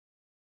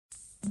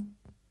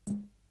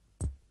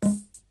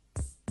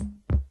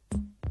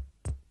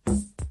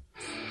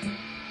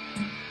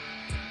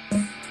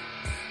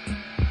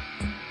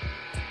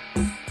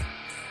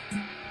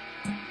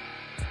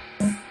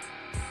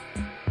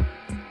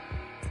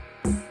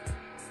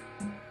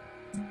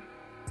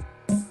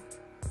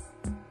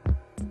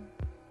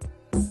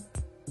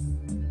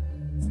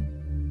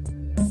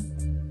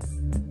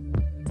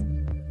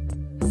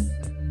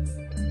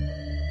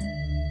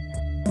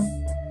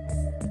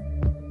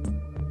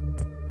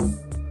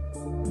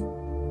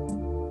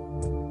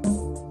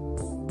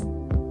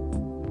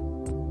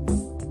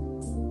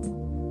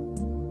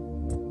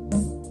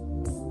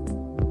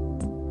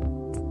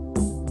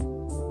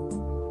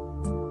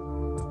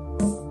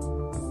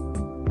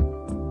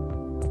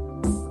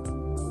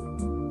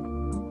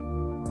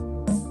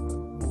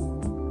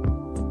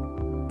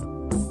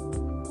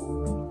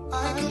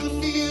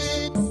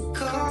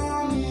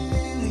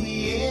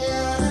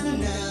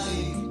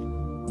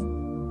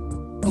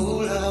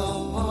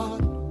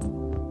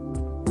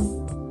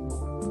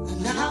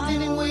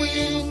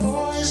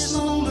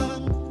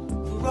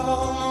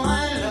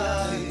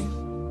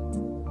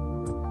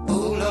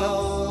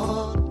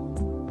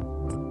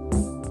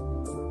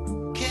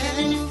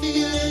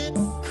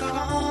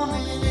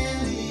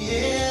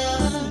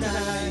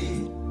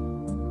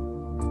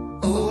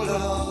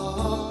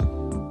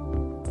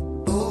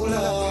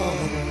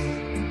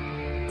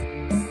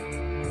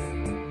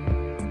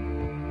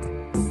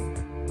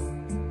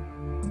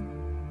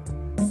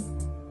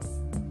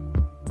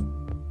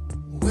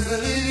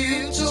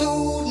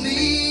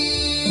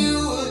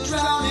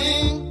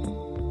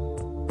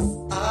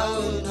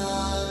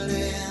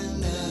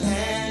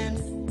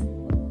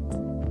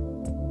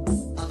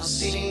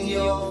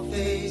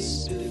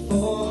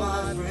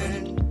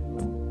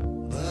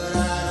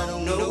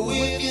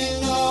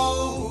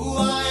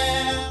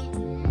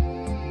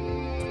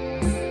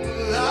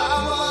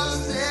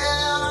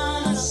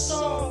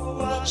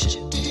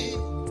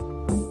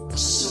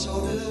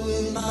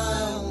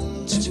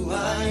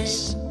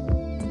eyes,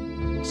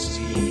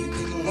 so you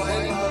could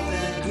wipe off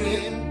that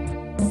grin.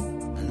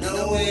 I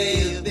know where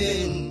you've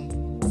been.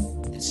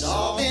 It's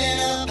all been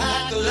a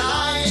pack of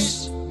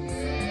lies,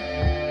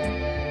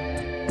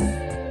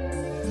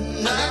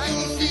 and I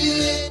can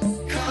feel it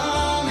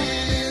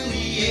coming in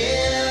the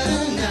air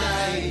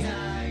tonight.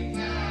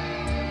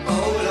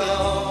 Oh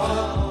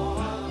Lord,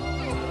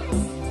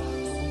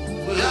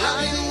 well I've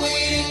been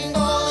waiting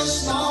for this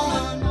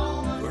moment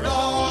for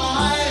all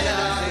my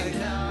life.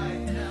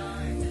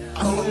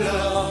 Oh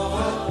Lord.